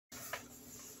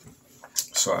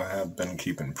So I have been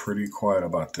keeping pretty quiet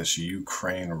about this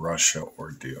Ukraine-Russia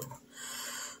ordeal.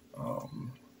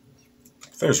 Um,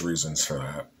 there's reasons for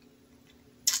that.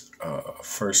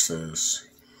 First is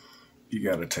you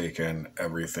got to take in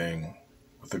everything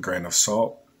with a grain of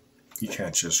salt. You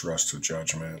can't just rush to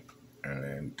judgment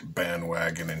and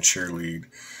bandwagon and cheerlead.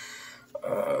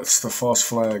 It's the false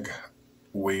flag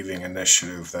waving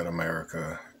initiative that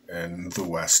America and the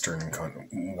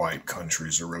white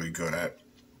countries are really good at.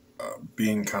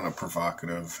 Being kind of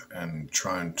provocative and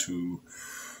trying to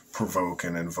provoke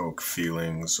and invoke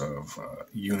feelings of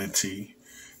unity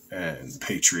and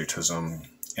patriotism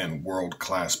and world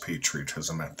class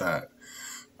patriotism at that,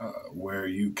 where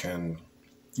you can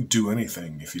do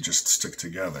anything if you just stick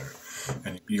together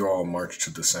and you all march to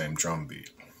the same drum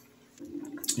beat.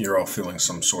 You're all feeling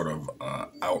some sort of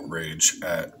outrage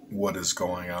at what is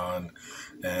going on,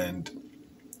 and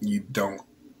you don't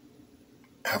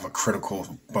have a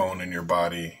critical bone in your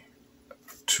body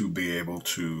to be able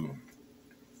to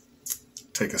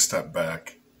take a step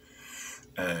back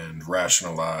and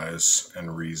rationalize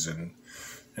and reason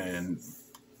and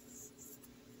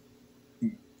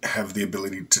have the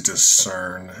ability to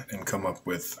discern and come up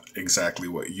with exactly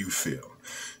what you feel.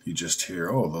 You just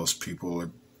hear, oh, those people are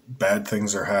bad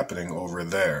things are happening over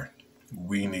there.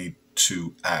 We need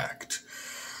to act.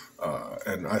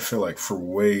 And I feel like for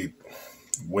way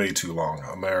too long,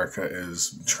 America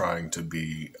is trying to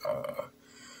be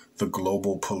the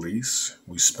global police.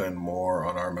 We spend more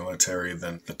on our military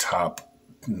than the top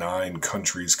 9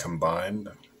 countries combined.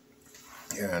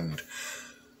 And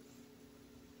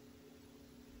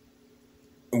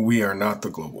we are not the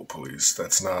global police.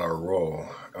 That's not our role.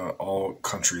 All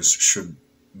countries should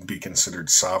be considered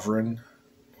sovereign,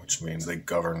 which means they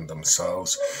govern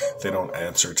themselves. They don't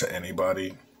answer to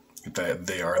anybody. That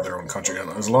they are their own country,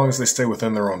 and as long as they stay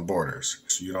within their own borders.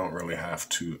 So you don't really have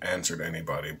to answer to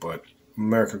anybody, but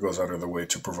America goes out of their way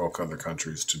to provoke other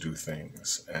countries to do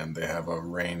things, and they have a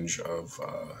range of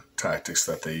tactics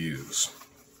that they use.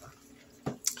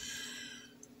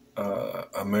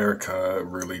 America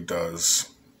really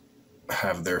does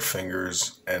have their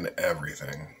fingers in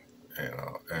everything,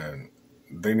 and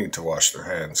they need to wash their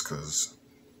hands because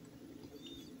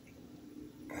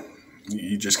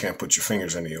you just can't put your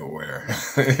fingers anywhere.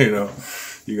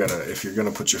 You gotta, if you're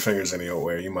gonna put your fingers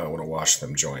anywhere, you might want to wash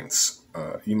them joints.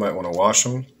 You might want to wash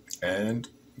them, and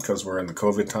because we're in the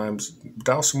COVID times,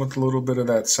 douse them with a little bit of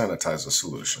that sanitizer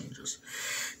solution. Just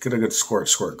get a good squirt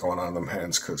going on them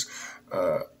hands, because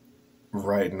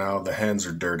right now the hands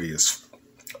are dirty as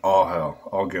all hell.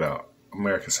 All get out.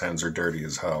 America's hands are dirty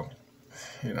as hell.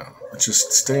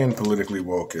 Just staying politically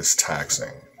woke is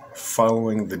taxing.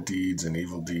 Following the deeds and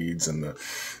evil deeds and the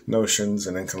notions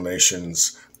and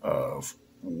inclinations of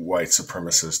white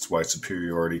supremacists, white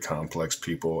superiority complex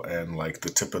people, and like the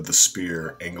tip of the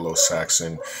spear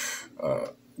Anglo-Saxon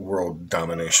world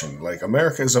domination. Like,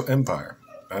 America is an empire.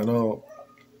 I know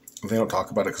they don't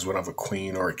talk about it because we don't have a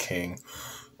queen or a king,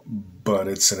 but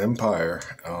it's an empire.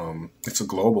 It's a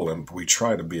global empire. We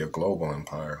try to be a global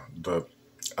empire.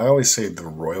 I always say the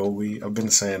royal we. I've been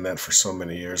saying that for so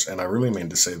many years, and I really mean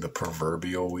to say the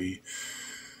proverbial we.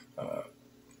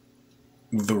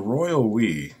 The royal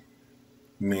we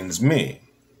means me.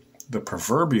 The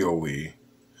proverbial we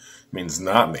means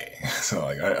not me. So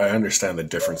I understand the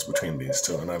difference between these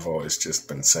two, and I've always just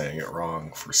been saying it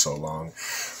wrong for so long.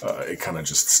 It kind of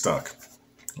just stuck.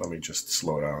 Let me just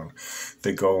slow down.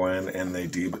 They go in and they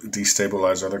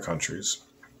destabilize other countries,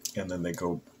 and then they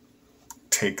go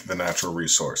take the natural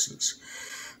resources.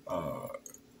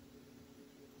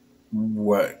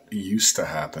 What used to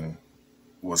happen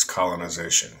was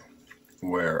colonization,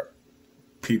 where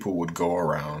people would go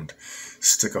around,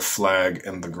 stick a flag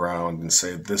in the ground, and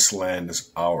say, this land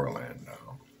is our land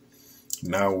now.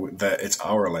 Now that it's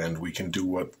our land, we can do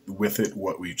with it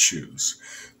what we choose.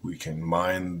 We can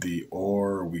mine the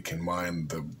ore, we can mine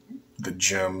the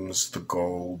gems, the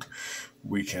gold,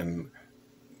 we can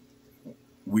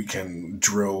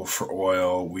drill for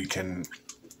oil, we can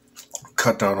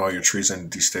cut down all your trees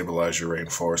and destabilize your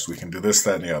rainforest, we can do this,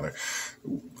 that, and the other.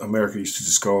 America used to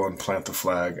just go and plant the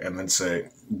flag and then say,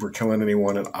 we're killing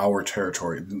anyone in our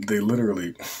territory. They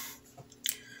literally,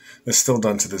 it's still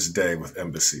done to this day with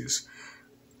embassies.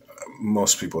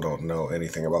 Most people don't know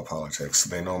anything about politics.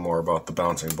 They know more about the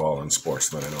bouncing ball in sports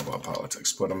than they know about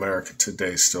politics. But America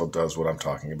today still does what I'm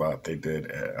talking about. They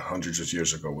did hundreds of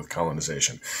years ago with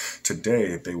colonization.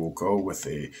 Today, they will go with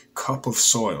a cup of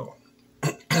soil.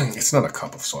 It's not a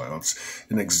cup of soil. It's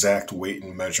an exact weight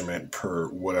and measurement per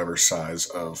whatever size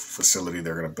of facility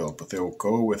they're going to build. But they will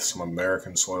go with some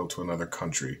American soil to another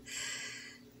country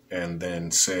and then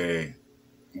say,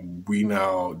 we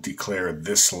now declare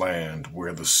this land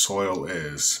where the soil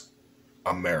is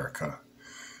America,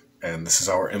 and this is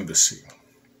our embassy.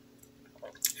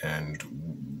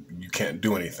 And you can't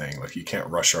do anything. Like, you can't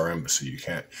rush our embassy.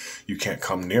 You can't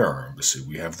come near our embassy.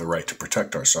 We have the right to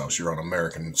protect ourselves. You're on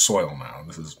American soil now.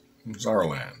 This is our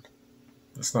land.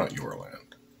 It's not your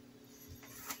land.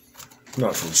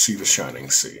 Not from sea to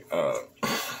shining sea.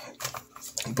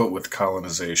 But with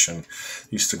colonization,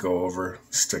 used to go over,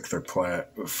 stick their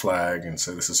flag, and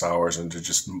say this is ours, and to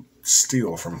just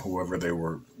steal from whoever they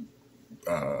were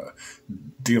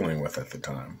dealing with at the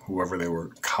time, whoever they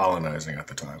were colonizing at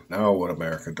the time. Now what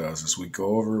America does is we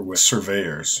go over with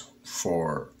surveyors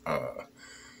for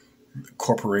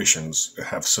corporations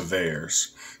have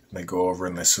surveyors. And they go over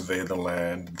and they survey the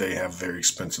land. They have very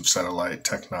expensive satellite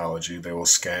technology. They will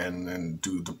scan and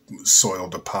do the soil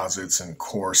deposits and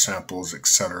core samples,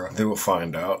 etc. They will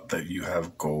find out that you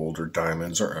have gold or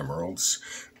diamonds or emeralds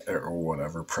or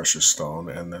whatever, precious stone,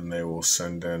 and then they will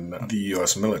send in the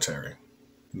U.S. military.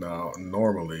 Now,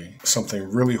 normally, something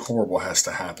really horrible has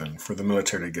to happen for the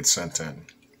military to get sent in.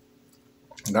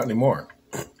 Not anymore.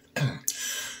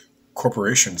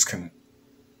 Corporations can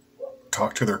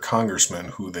talk to their congressmen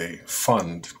who they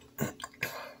fund,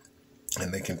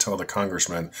 and they can tell the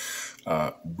congressman,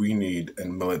 we need a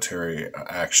military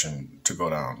action to go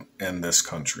down in this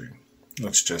country.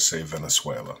 Let's just say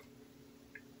Venezuela.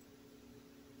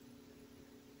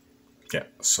 Yeah,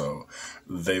 so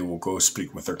they will go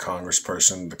speak with their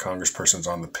congressperson. The congressperson's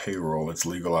on the payroll. It's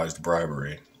legalized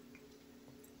bribery.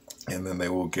 And then they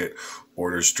will get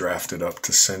orders drafted up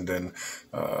to send in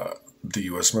the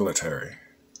U.S. military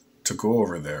to go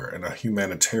over there in a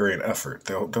humanitarian effort.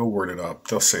 They'll word it up.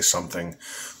 They'll say something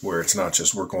where it's not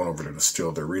just we're going over there to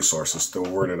steal their resources. They'll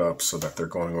word it up so that they're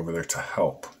going over there to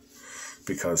help.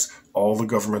 Because all the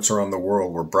governments around the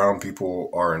world where brown people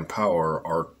are in power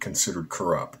are considered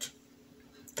corrupt.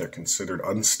 They're considered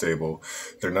unstable.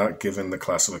 They're not given the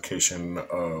classification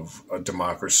of a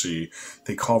democracy.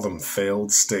 They call them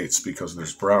failed states because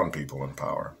there's brown people in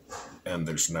power and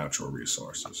there's natural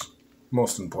resources,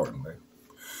 most importantly.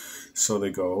 So they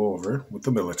go over with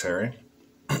the military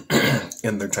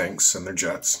in their tanks and their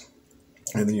jets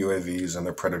and the UAVs and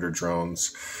their Predator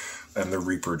drones and the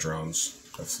Reaper drones.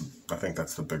 I think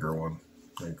that's the bigger one.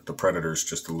 Like, the Predator's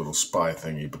just a little spy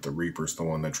thingy, but the Reaper's the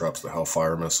one that drops the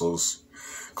Hellfire missiles,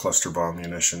 cluster bomb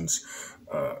munitions,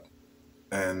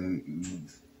 and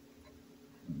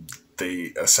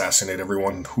they assassinate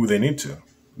everyone who they need to.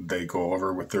 They go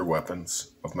over with their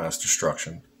weapons of mass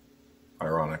destruction,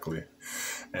 ironically,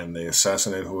 and they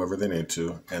assassinate whoever they need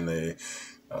to, and they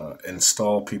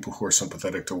install people who are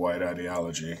sympathetic to white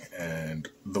ideology and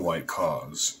the white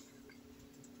cause.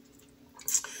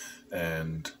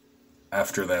 And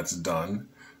after that's done,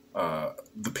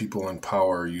 the people in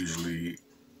power usually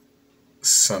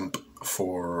simp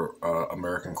for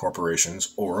American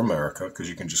corporations or America, because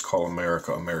you can just call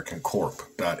America American Corp.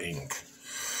 Inc.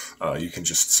 You can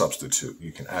just substitute.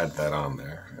 You can add that on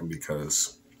there, and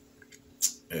because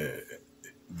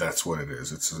that's what it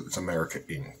is. It's America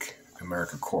Inc.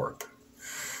 America Corp.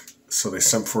 So they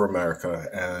simp for America,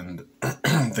 and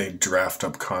they draft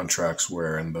up contracts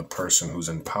wherein the person who's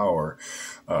in power,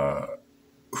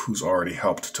 who's already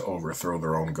helped to overthrow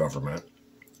their own government,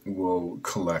 will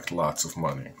collect lots of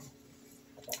money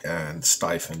and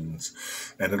stipends,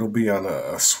 and it'll be on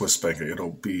a Swiss bank.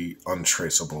 It'll be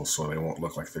untraceable, so they won't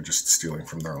look like they're just stealing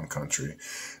from their own country.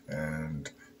 And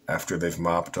after they've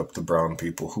mopped up the brown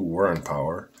people who were in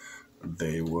power,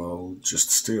 they will just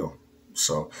steal.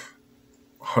 So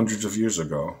hundreds of years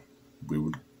ago,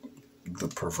 the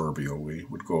proverbial we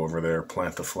would go over there,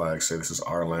 plant the flag, say this is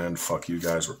our land, fuck you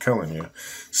guys, we're killing you,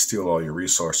 steal all your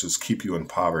resources, keep you in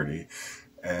poverty.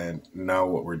 And now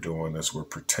what we're doing is we're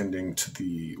pretending to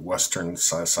the Western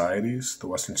societies. The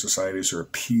Western societies are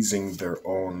appeasing their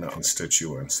own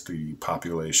constituents, the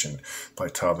population, by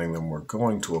telling them we're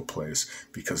going to a place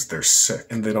because they're sick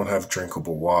and they don't have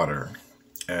drinkable water,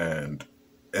 and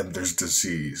there's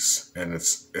disease, and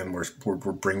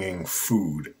we're bringing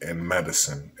food and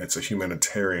medicine. It's a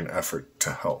humanitarian effort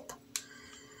to help.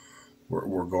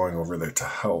 We're going over there to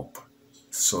help.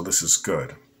 So this is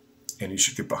good. And you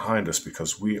should get behind us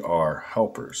because we are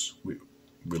helpers. We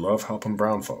love helping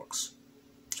brown folks.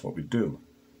 That's what we do.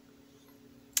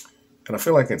 And I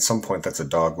feel like at some point that's a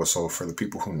dog whistle for the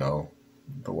people who know,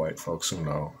 the white folks who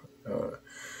know.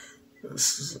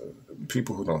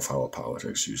 People who don't follow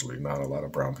politics, usually not a lot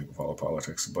of brown people follow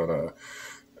politics, but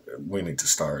we need to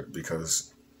start,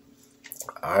 because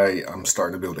I'm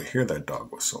starting to be able to hear that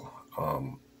dog whistle.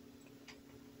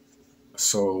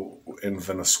 So in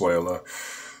Venezuela,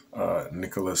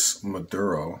 Nicolas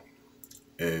Maduro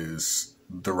is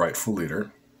the rightful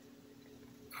leader.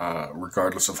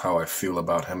 Regardless of how I feel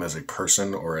about him as a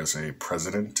person or as a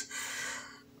president,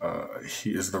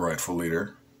 he is the rightful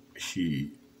leader.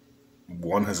 He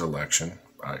won his election,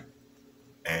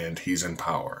 and he's in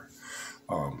power.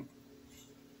 Um,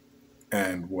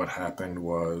 and what happened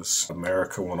was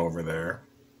America went over there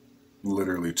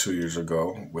literally 2 years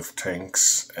ago with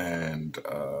tanks and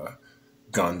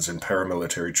guns and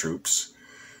paramilitary troops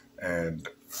and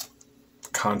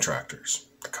contractors,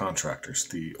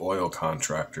 the oil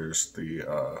contractors,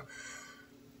 the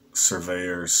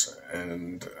surveyors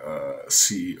and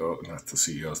CEO, not the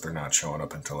CEOs, they're not showing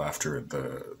up until after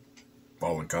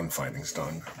all the gunfighting's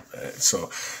done. So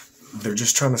they're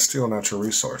just trying to steal natural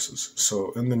resources.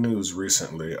 So in the news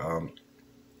recently,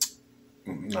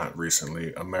 not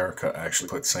recently, America actually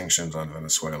put sanctions on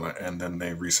Venezuela, and then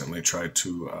they recently tried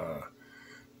to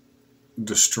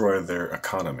destroy their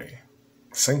economy.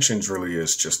 Sanctions really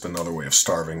is just another way of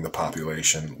starving the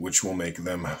population, which will make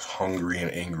them hungry and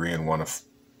angry and want to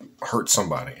hurt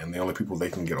somebody. And the only people they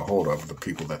can get a hold of are the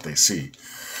people that they see.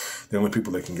 The only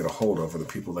people they can get a hold of are the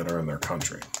people that are in their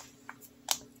country.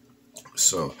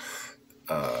 So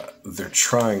they're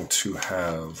trying to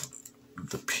have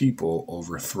the people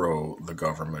overthrow the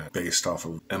government based off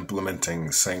of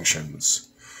implementing sanctions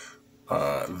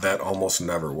that almost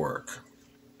never work.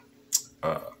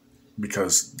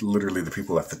 Because literally the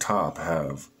people at the top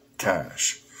have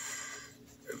cash.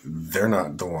 They're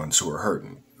not the ones who are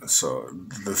hurting. So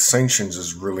the sanctions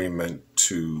is really meant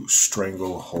to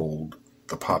stranglehold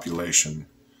the population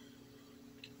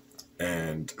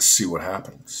and see what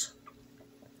happens.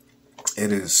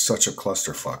 It is such a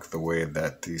clusterfuck the way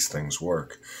that these things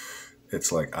work.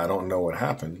 It's like, I don't know what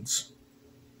happens,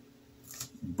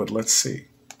 but let's see.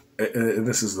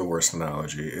 This is the worst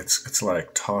analogy. It's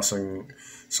like tossing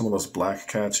some of those black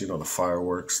cats, the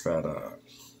fireworks that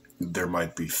there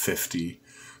might be 50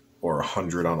 or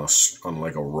 100 on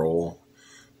like a roll.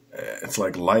 It's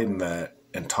like lighting that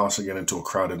and tossing it into a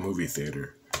crowded movie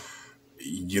theater.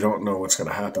 You don't know what's going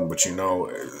to happen, but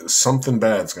something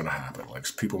bad's going to happen. Like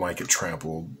people might get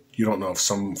trampled. You don't know if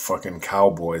some fucking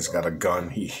cowboy's got a gun.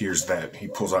 He hears that. He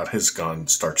pulls out his gun,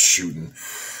 starts shooting.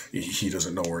 He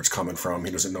doesn't know where it's coming from.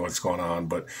 He doesn't know what's going on.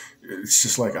 But it's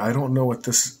just like, I don't know what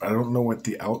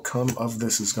the outcome of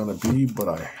this is going to be, but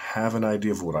I have an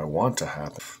idea of what I want to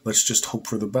happen. Let's just hope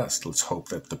for the best. Let's hope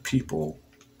that the people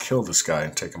kill this guy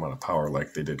and take him out of power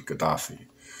like they did Gaddafi.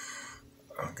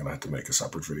 I'm going to have to make a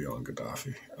separate video on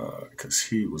Gaddafi because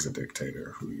he was a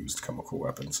dictator who used chemical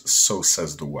weapons. So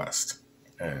says the West.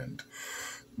 And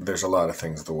there's a lot of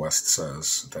things the West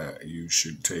says that you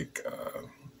should take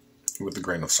with a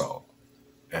grain of salt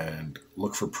and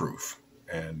look for proof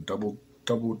and double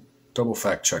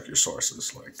fact check your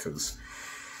sources. Because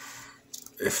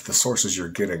if the sources you're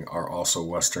getting are also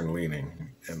Western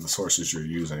leaning and the sources you're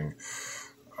using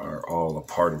are all a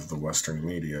part of the Western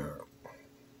media,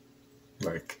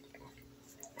 like,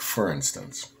 for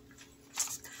instance,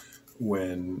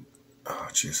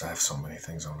 I have so many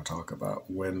things I want to talk about.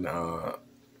 When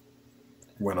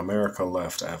America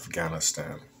left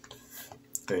Afghanistan,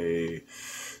 they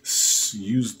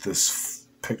used this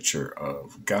picture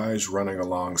of guys running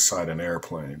alongside an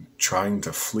airplane trying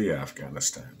to flee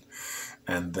Afghanistan.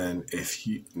 And then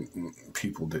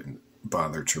people didn't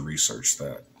bother to research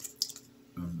that.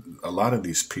 A lot of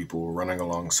these people were running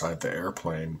alongside the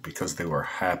airplane because they were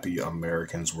happy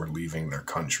Americans were leaving their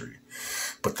country.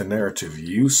 But the narrative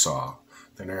you saw,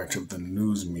 the narrative the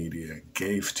news media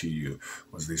gave to you,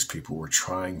 was these people were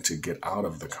trying to get out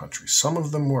of the country. Some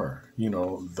of them were,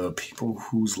 the people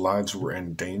whose lives were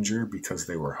in danger because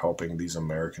they were helping these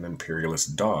American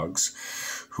imperialist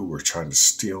dogs who were trying to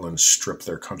steal and strip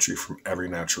their country from every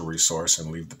natural resource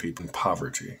and leave the people in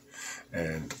poverty.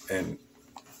 And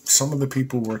some of the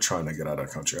people were trying to get out of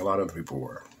the country. A lot of the people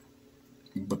were.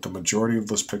 But the majority of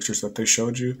those pictures that they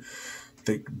showed you,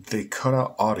 they cut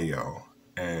out audio,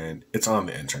 and it's on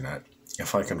the internet.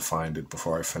 If I can find it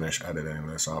before I finish editing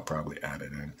this, I'll probably add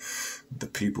it in. The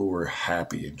people were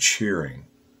happy and cheering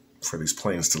for these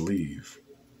planes to leave.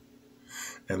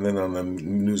 And then on the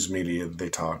news media, they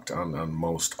talked, on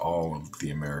most all of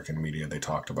the American media, they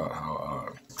talked about how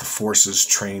the forces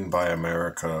trained by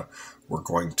America were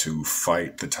going to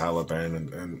fight the Taliban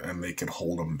and they could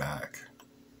hold them back.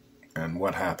 And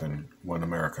what happened when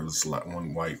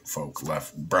when white folk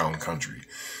left brown country?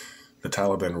 The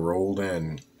Taliban rolled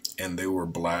in and they were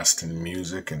blasting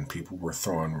music and people were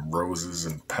throwing roses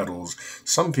and petals.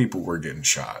 Some people were getting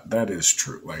shot. That is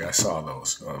true. Like, I saw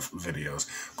those videos.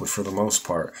 But for the most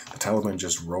part, the Taliban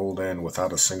just rolled in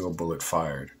without a single bullet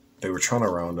fired. They were trying to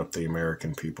round up the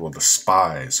American people, the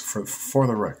spies, for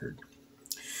the record.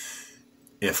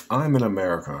 If I'm in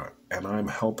America and I'm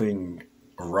helping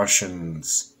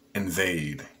Russians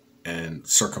invade and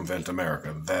circumvent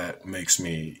America, that makes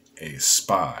me a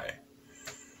spy.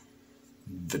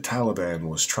 The Taliban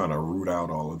was trying to root out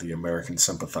all of the American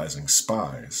sympathizing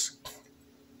spies.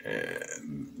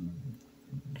 And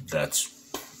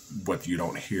that's what you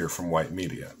don't hear from white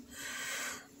media.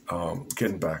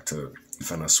 Getting back to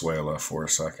Venezuela for a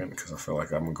second, because I feel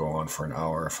like I'm going to go on for an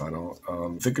hour if I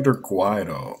don't. Victor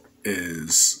Guaido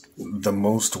is the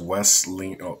most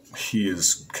West-leaning. Oh, he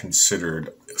is considered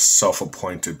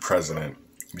self-appointed president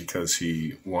because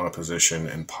he won a position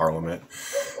in parliament.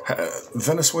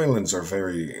 Venezuelans are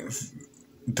very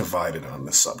divided on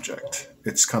this subject.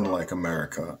 It's kind of like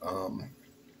America,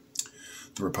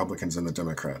 the Republicans and the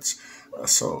Democrats.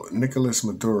 So Nicolas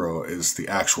Maduro is the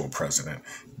actual president,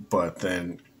 but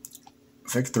then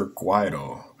Victor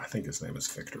Guaido, I think his name is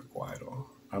Victor Guaido.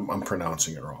 I'm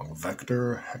pronouncing it wrong.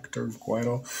 Hector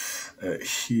Guaido.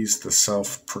 He's the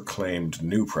self-proclaimed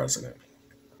new president.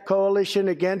 Coalition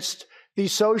against the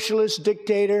socialist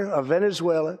dictator of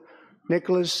Venezuela,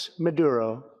 Nicolas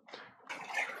Maduro.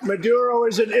 Maduro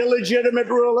is an illegitimate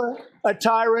ruler, a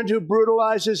tyrant who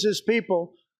brutalizes his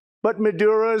people, but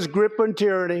Maduro's grip on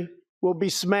tyranny will be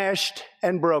smashed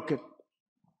and broken.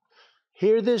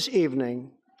 Here this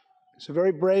evening is a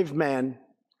very brave man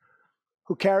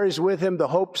who carries with him the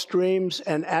hopes, dreams,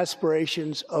 and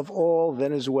aspirations of all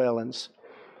Venezuelans.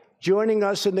 Joining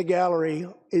us in the gallery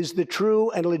is the true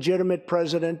and legitimate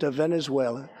president of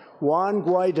Venezuela, Juan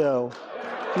Guaido.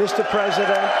 Mr.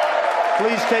 President,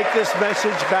 please take this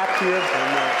message back to your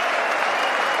family.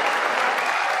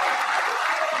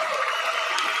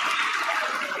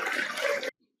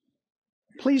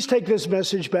 Please take this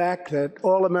message back that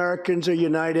all Americans are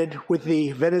united with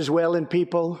the Venezuelan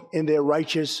people in their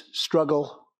righteous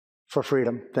struggle for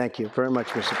freedom. Thank you very much,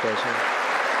 Mr. President.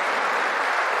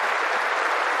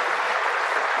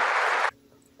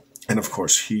 And of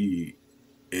course, he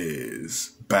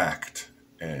is backed,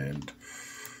 and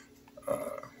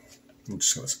I'm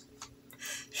just going to say,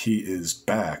 he is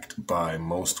backed by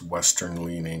most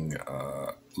Western-leaning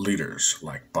leaders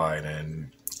like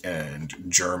Biden and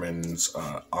Germans,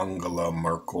 Angela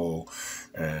Merkel,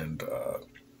 and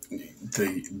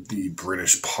the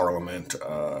British Parliament,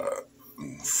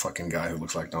 fucking guy who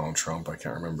looks like Donald Trump, I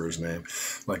can't remember his name.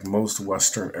 Like most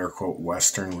Western, air quote,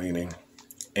 Western-leaning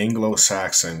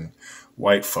Anglo-Saxon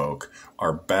white folk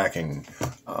are backing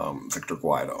Victor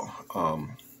Guaido.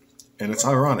 And it's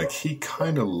ironic, he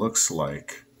kind of looks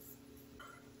like,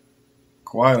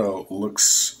 Guaido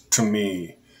looks to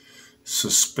me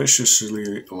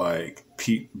suspiciously like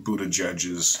Pete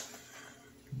Buttigieg's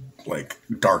like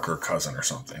darker cousin or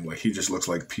something. Like he just looks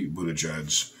like Pete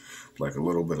Buttigieg, like a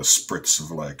little bit of spritz of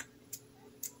like,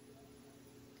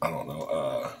 I don't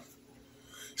know,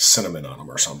 cinnamon on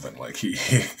him or something. Like he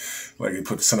like he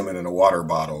put cinnamon in a water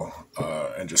bottle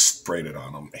and just sprayed it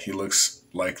on him. He looks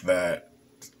like that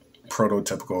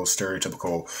prototypical,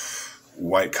 stereotypical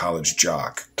white college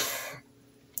jock.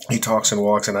 He talks and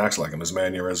walks and acts like him. His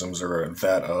mannerisms are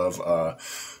that of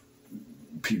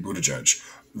Pete Buttigieg.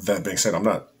 That being said, I'm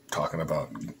not talking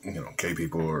about, gay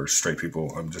people or straight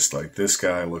people. I'm just like, this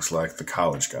guy looks like the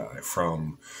college guy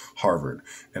from Harvard.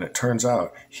 And it turns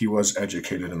out he was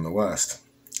educated in the West.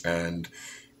 And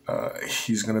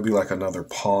he's going to be like another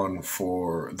pawn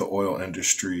for the oil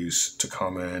industries to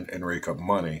come in and rake up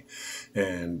money.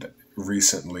 And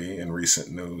recently, in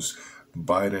recent news,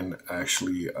 Biden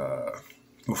actually...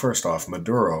 well, first off,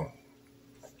 Maduro,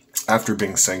 after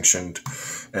being sanctioned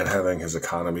and having his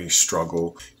economy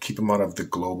struggle, keep him out of the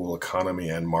global economy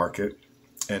and market,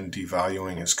 and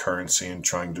devaluing his currency and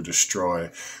trying to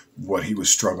destroy what he was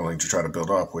struggling to try to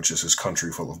build up, which is his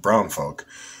country full of brown folk,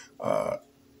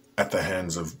 at the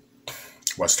hands of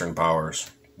Western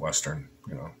powers,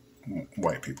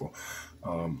 white people.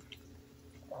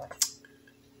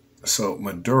 So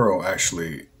Maduro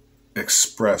actually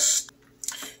expressed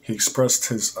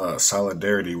his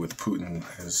solidarity with Putin,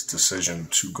 his decision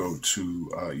to go to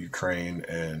Ukraine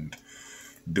and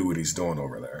do what he's doing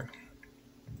over there.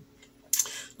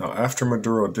 Now, after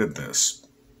Maduro did this,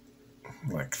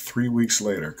 like 3 weeks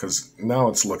later, because now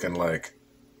it's looking like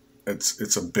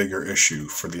it's a bigger issue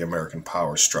for the American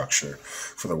power structure,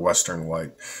 for the Western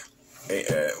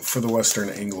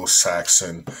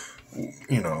Anglo-Saxon,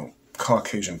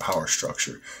 Caucasian power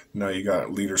structure. Now you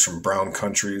got leaders from brown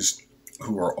countries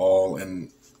who are all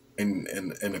in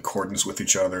accordance with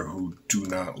each other, who do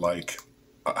not like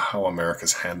how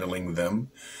America's handling them.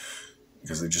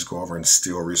 because they just go over and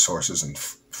steal resources and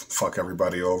fuck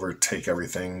everybody over, take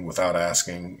everything without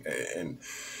asking. And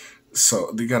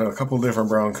so they got a couple of different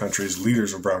brown countries,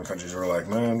 leaders of brown countries, who are like,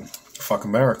 man, fuck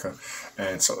America.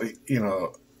 And so,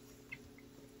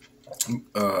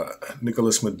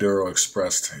 Nicolas Maduro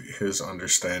expressed his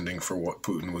understanding for what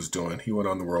Putin was doing. He went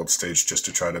on the world stage just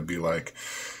to try to be like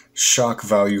shock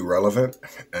value relevant.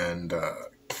 And a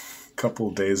couple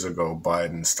days ago,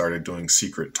 Biden started doing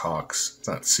secret talks. It's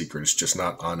not secret, it's just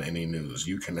not on any news.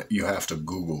 You have to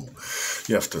Google,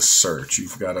 you have to search,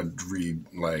 you've got to read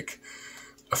like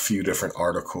a few different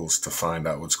articles to find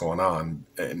out what's going on.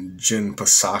 And Jen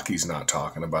Psaki's not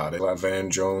talking about it. Van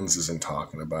Jones isn't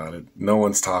talking about it. No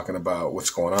one's talking about what's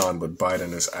going on, but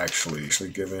Biden is actually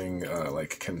giving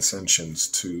like concessions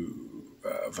to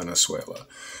Venezuela.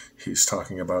 He's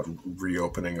talking about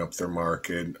reopening up their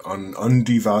market,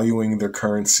 undevaluing their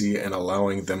currency, and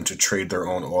allowing them to trade their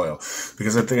own oil.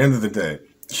 Because at the end of the day,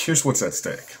 here's what's at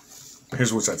stake.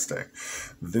 Here's what's at stake.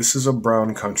 This is a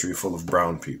brown country full of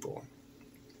brown people.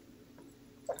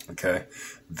 Okay,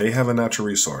 they have a natural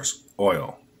resource,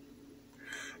 oil,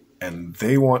 and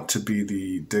they want to be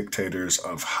the dictators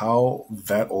of how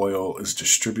that oil is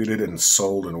distributed and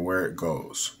sold and where it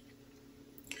goes.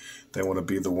 They want to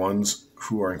be the ones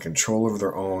who are in control of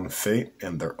their own fate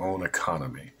and their own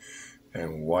economy.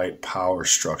 And white power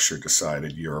structure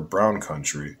decided you're a brown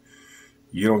country.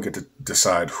 You don't get to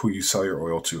decide who you sell your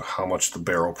oil to, how much the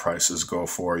barrel prices go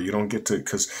for. You don't get to,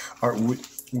 because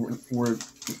we're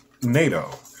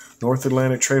NATO. North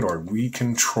Atlantic Trade Order, we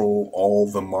control all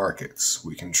the markets.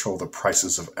 We control the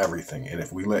prices of everything. And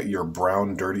if we let your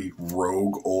brown, dirty,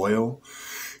 rogue oil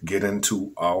get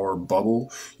into our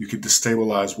bubble, you could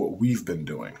destabilize what we've been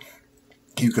doing.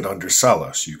 You could undersell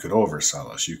us. You could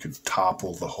oversell us. You could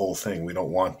topple the whole thing. We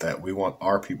don't want that. We want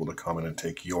our people to come in and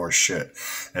take your shit.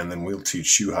 And then we'll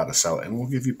teach you how to sell it. And we'll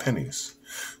give you pennies.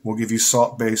 We'll give you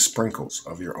salt-based sprinkles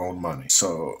of your own money.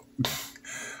 So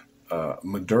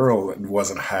Maduro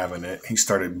wasn't having it. He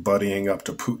started buddying up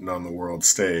to Putin on the world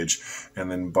stage, and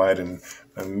then Biden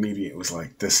immediately was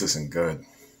like, this isn't good.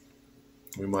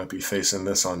 We might be facing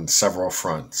this on several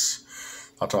fronts.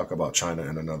 I'll talk about China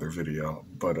in another video,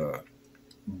 but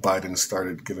Biden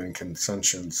started giving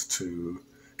concessions.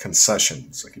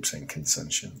 I keep saying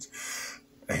concessions.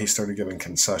 And he started giving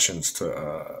concessions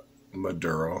to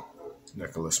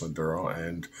Nicolas Maduro,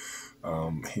 and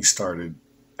he started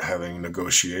having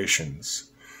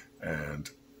negotiations. And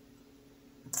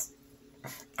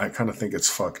I kind of think it's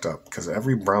fucked up, because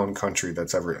every brown country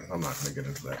that's ever, I'm not going to get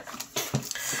into that.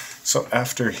 So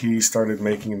after he started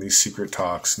making these secret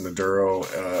talks, Maduro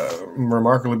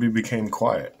remarkably became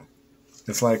quiet.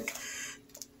 It's like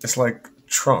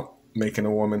Trump making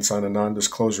a woman sign a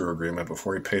non-disclosure agreement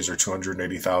before he pays her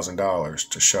 $280,000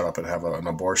 to shut up and have an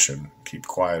abortion, keep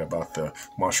quiet about the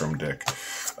mushroom dick.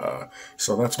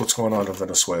 So that's what's going on in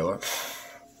Venezuela.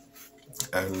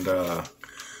 And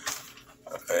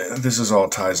this is all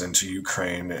ties into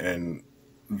Ukraine and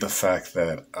the fact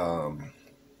that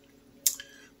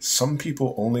some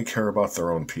people only care about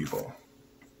their own people.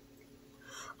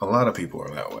 A lot of people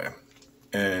are that way.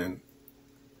 And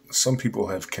some people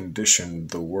have conditioned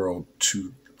the world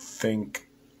to think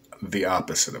the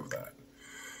opposite of that.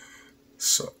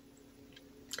 So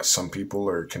some people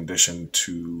are conditioned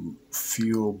to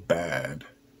feel bad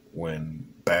when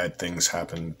bad things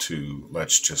happen to,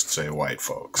 let's just say, white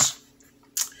folks.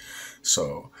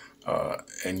 So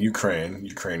in Ukraine,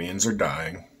 Ukrainians are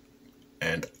dying,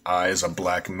 and I, as a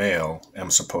black male,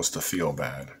 am supposed to feel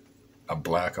bad. A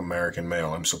black American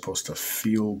male, I'm supposed to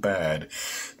feel bad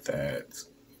that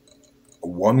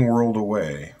one world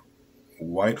away,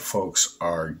 white folks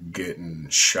are getting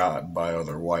shot by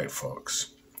other white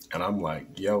folks. And I'm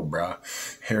like, yo, bruh,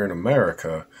 here in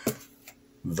America,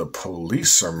 the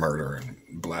police are murdering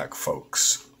black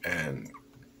folks, and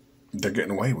they're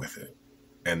getting away with it.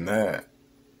 And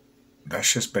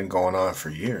that's just been going on for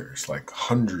years, like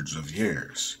hundreds of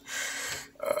years.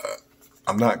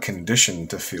 I'm not conditioned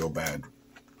to feel bad.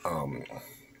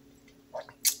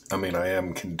 I mean, I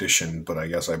am conditioned, but I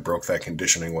guess I broke that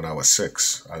conditioning when I was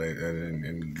 6. I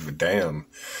didn't give a damn.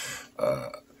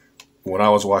 When I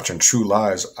was watching True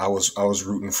Lies, I was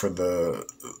rooting for the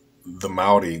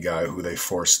Maori guy who they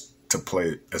forced to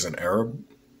play as an Arab.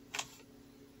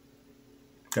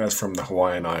 Guy's from the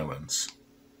Hawaiian Islands.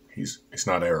 He's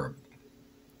not Arab.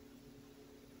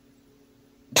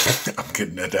 I'm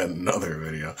getting at that in another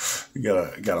video. You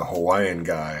got a Hawaiian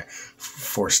guy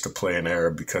forced to play an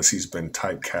Arab because he's been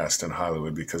typecast in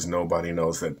Hollywood, because nobody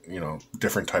knows that,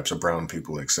 different types of brown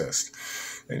people exist.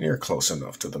 And you're close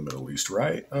enough to the Middle East,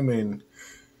 right? I mean,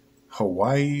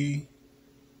 Hawaii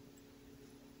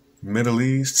Middle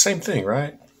East, same thing,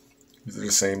 right? These are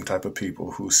the same type of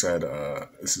people who said,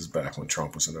 this is back when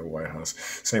Trump was in the White House,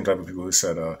 same type of people who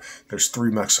said, there's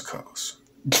 3 Mexicos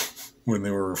when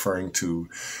they were referring to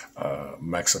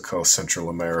Mexico, Central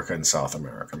America, and South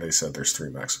America. They said there's 3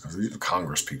 Mexicos. These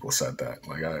Congress people said that.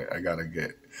 Like, I gotta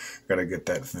get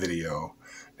that video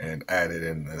and add it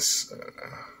in this.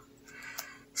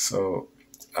 So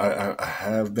I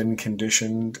have been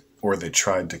conditioned, or they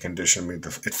tried to condition me.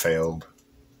 It failed.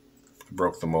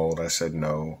 Broke the mold. I said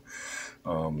no.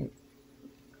 I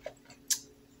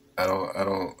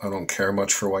don't care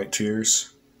much for white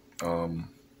tears. I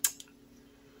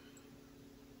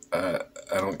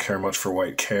don't care much for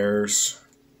white cares.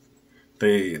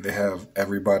 They have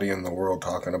everybody in the world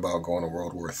talking about going to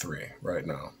World War III right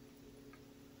now.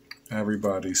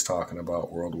 Everybody's talking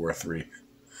about World War III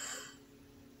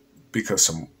because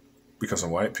some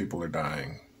white people are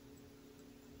dying,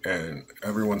 and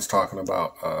everyone's talking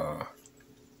about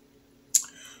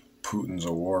Putin's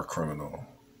a war criminal.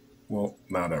 Well,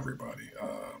 not everybody.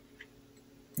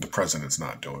 The president's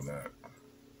not doing that.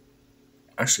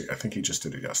 Actually, I think he just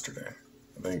did it yesterday.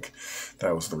 I think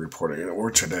that was the reporting, or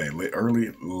today,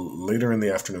 later in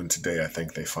the afternoon today. I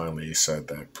think they finally said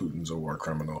that Putin's a war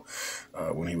criminal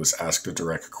when he was asked a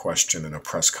direct question in a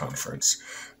press conference.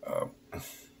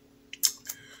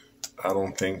 I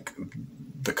don't think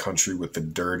the country with the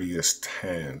dirtiest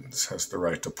hands has the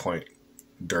right to point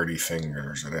dirty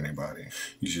fingers at anybody.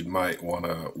 You might want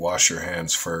to wash your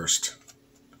hands first,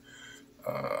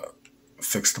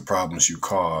 fix the problems you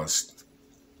caused,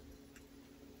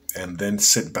 and then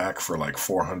sit back for like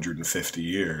 450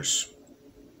 years.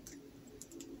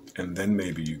 And then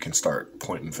maybe you can start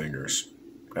pointing fingers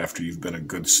after you've been a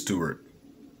good steward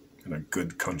in a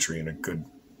good country and a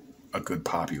good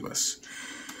populace.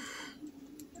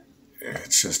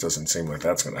 It just doesn't seem like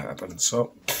that's going to happen.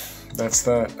 So that's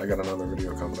that. I got another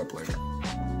video coming up later.